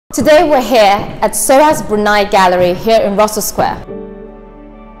Today we're here at SOAS Brunei Gallery here in Russell Square.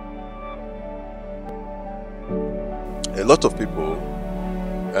 A lot of people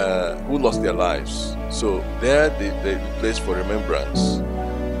who lost their lives, so they're the place for remembrance,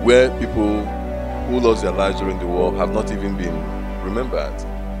 where people who lost their lives during the war have not even been remembered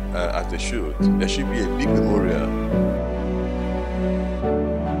as they should. There should be a big memorial.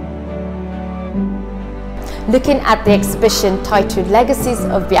 Looking at the exhibition titled Legacies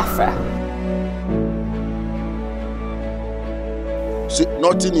of Biafra. See,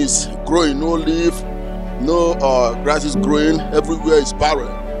 nothing is growing, no leaf, no grass is growing, everywhere is barren.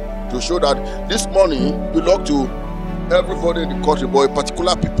 To show that this money belongs to everybody in the country, but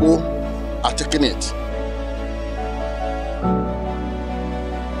particular people are taking it.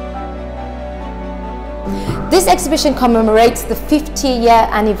 This exhibition commemorates the 50-year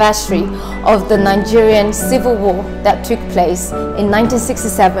anniversary of the Nigerian Civil War that took place in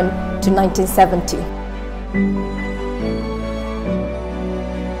 1967 to 1970.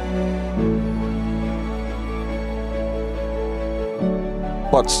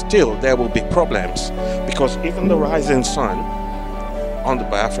 But still, there will be problems because even the rising sun on the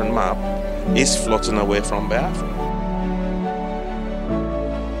Biafran map is floating away from Biafra.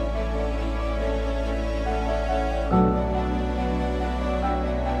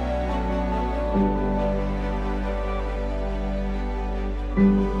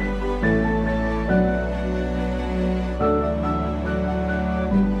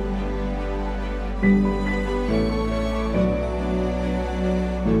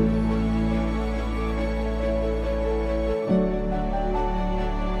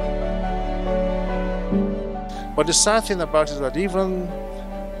 But the sad thing about it is that even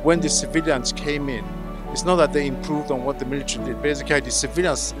when the civilians came in, it's not that they improved on what the military did. Basically, the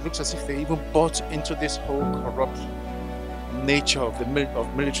civilians, it looks as if they even bought into this whole corrupt nature of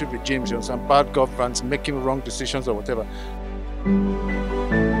military regimes, and bad governance, making wrong decisions or whatever.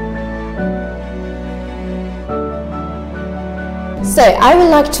 So I would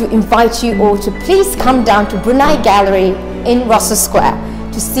like to invite you all to please come down to Brunei Gallery in Russell Square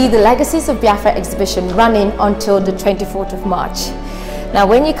to see the Legacies of Biafra exhibition running until the 24th of March. Now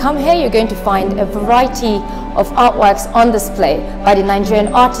when you come here, you're going to find a variety of artworks on display by the Nigerian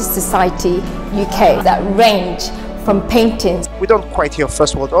Artists Society UK that range from paintings. We don't quite hear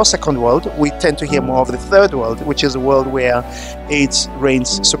first world or second world. We tend to hear more of the third world, which is a world where AIDS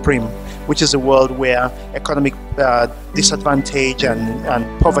reigns supreme, which is a world where economic disadvantage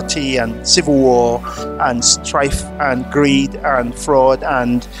and poverty and civil war and strife and greed and fraud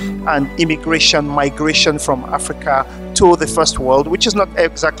and immigration, migration from Africa to the first world, which is not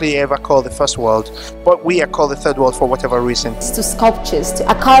exactly ever called the first world, but we are called the third world for whatever reason. To sculptures, to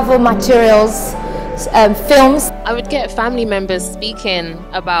archival materials, films. I would get family members speaking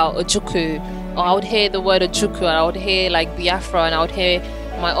about Ojukwu, or I would hear the word Ojukwu, and I would hear like Biafra, and I would hear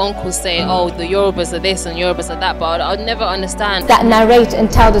my uncle say, oh, the Yorubas are this and Yorubas are that, but I would never understand. That narrate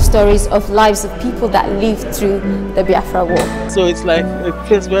and tell the stories of lives of people that lived through the Biafra War. So it's like a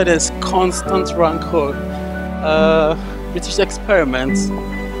place where there's constant rancor, British experiments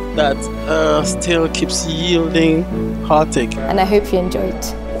that still keeps yielding heartache. And I hope you enjoy it.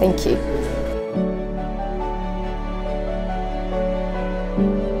 Thank you.